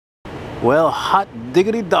Well, hot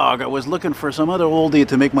diggity dog, I was looking for some other oldie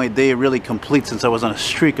to make my day really complete since I was on a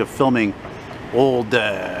streak of filming old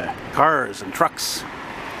cars and trucks.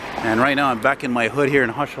 And right now I'm back in my hood here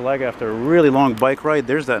in Hochelaga after a really long bike ride.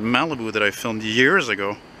 There's that Malibu that I filmed years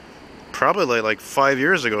ago. Probably like 5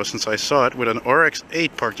 years ago since I saw it, with an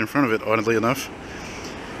RX-8 parked in front of it, oddly enough.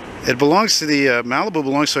 It belongs to the, Malibu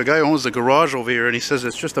belongs to a guy who owns the garage over here, and he says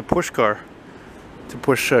it's just a push car to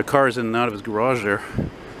push cars in and out of his garage there.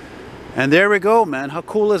 And there we go, man. How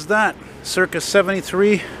cool is that? Circa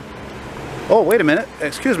 73. Oh, wait a minute.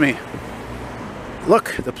 Excuse me.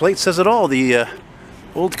 Look, the plate says it all. The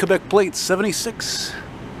old Quebec plate, 76.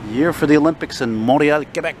 Year for the Olympics in Montreal,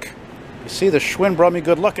 Quebec. You see, the Schwinn brought me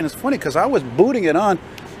good luck. And it's funny because I was booting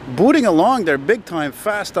along there big time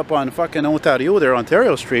fast up on fucking Ontario there,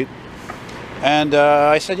 Ontario Street. And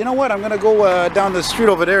I said, you know what? I'm going to go down the street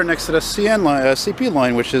over there next to the CP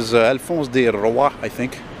line, which is Alphonse des Rois, I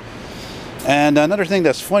think. And another thing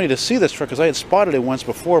that's funny to see this truck, because I had spotted it once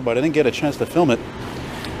before, but I didn't get a chance to film it.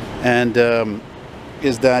 And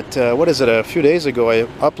is that, what is it, a few days ago I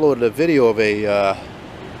uploaded a video of a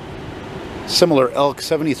similar Elk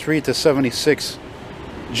 73 to 76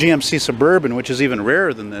 GMC Suburban, which is even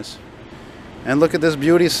rarer than this. And look at this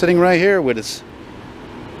beauty sitting right here with its,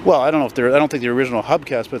 well, I don't think the original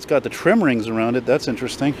hubcap, but it's got the trim rings around it. That's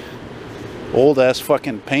interesting. Old ass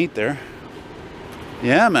fucking paint there.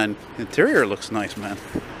 Yeah, man. Interior looks nice, man.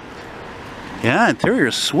 Yeah, interior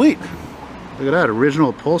is sweet. Look at that, original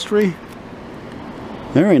upholstery.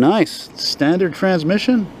 Very nice. Standard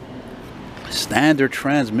transmission. Standard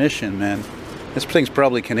transmission, man. This thing's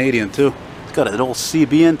probably Canadian too. It's got an old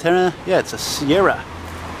CB antenna. Yeah, it's a Sierra.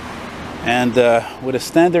 And with a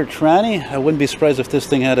standard tranny, I wouldn't be surprised if this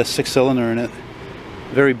thing had a 6-cylinder in it.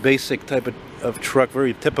 Very basic type of truck.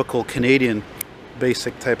 Very typical Canadian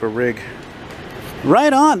basic type of rig.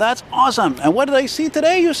 Right on, that's awesome. And what did I see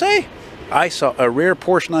today, you say? I saw a rare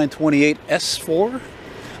Porsche 928 S4.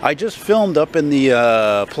 I just filmed up in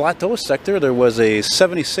the Plateau sector. There was a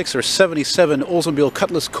 76 or 77 Oldsmobile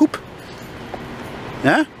Cutlass Coupe.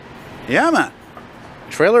 Yeah? Yeah, man.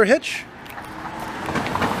 Trailer hitch.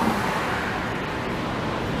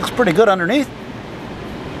 Looks pretty good underneath.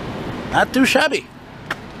 Not too shabby.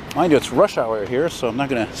 Mind you, it's rush hour here, so I'm not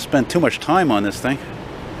going to spend too much time on this thing.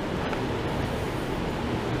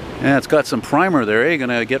 Yeah, it's got some primer there, eh?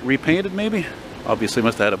 Gonna get repainted maybe? Obviously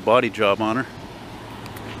must have had a body job on her.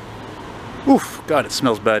 Oof, God, it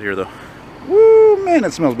smells bad here though. Woo, man,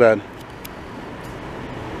 it smells bad.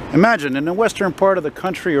 Imagine, in the western part of the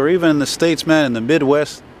country, or even in the States, man, in the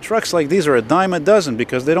Midwest, trucks like these are a dime a dozen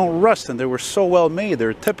because they don't rust and they were so well made.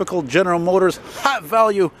 They're typical General Motors high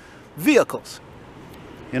value vehicles.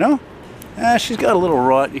 You know? She's got a little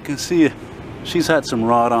rot. You can see she's had some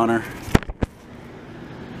rot on her.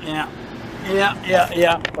 Yeah,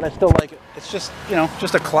 but I still like it. It's just, you know,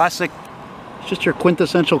 just a classic, it's just your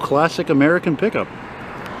quintessential classic American pickup.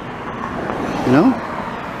 You know?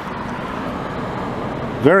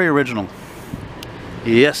 Very original.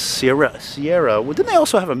 Yes, Sierra. Well, didn't they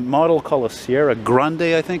also have a model called a Sierra Grande,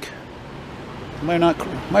 I think?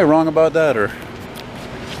 Am I wrong about that, or?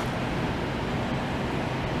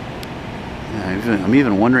 Yeah, I'm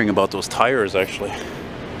even wondering about those tires, actually.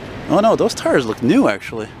 Oh no, those tires look new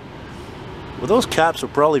actually. Well, those caps are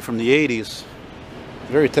probably from the 80s.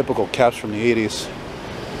 Very typical caps from the 80s.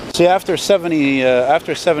 See, after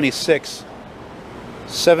 76,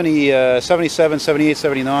 77, 78,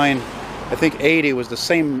 79, I think 80 was the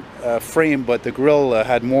same frame, but the grille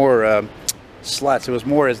had more slats. It was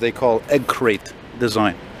more, as they call, egg crate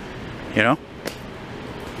design. You know?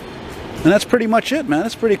 And that's pretty much it, man.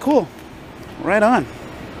 That's pretty cool. Right on.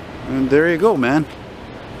 And there you go, man.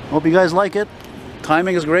 Hope you guys like it.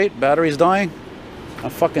 Timing is great. Battery's dying.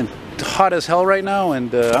 I'm fucking hot as hell right now,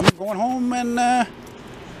 and I'm going home and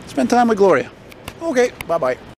spend time with Gloria. Okay, bye-bye.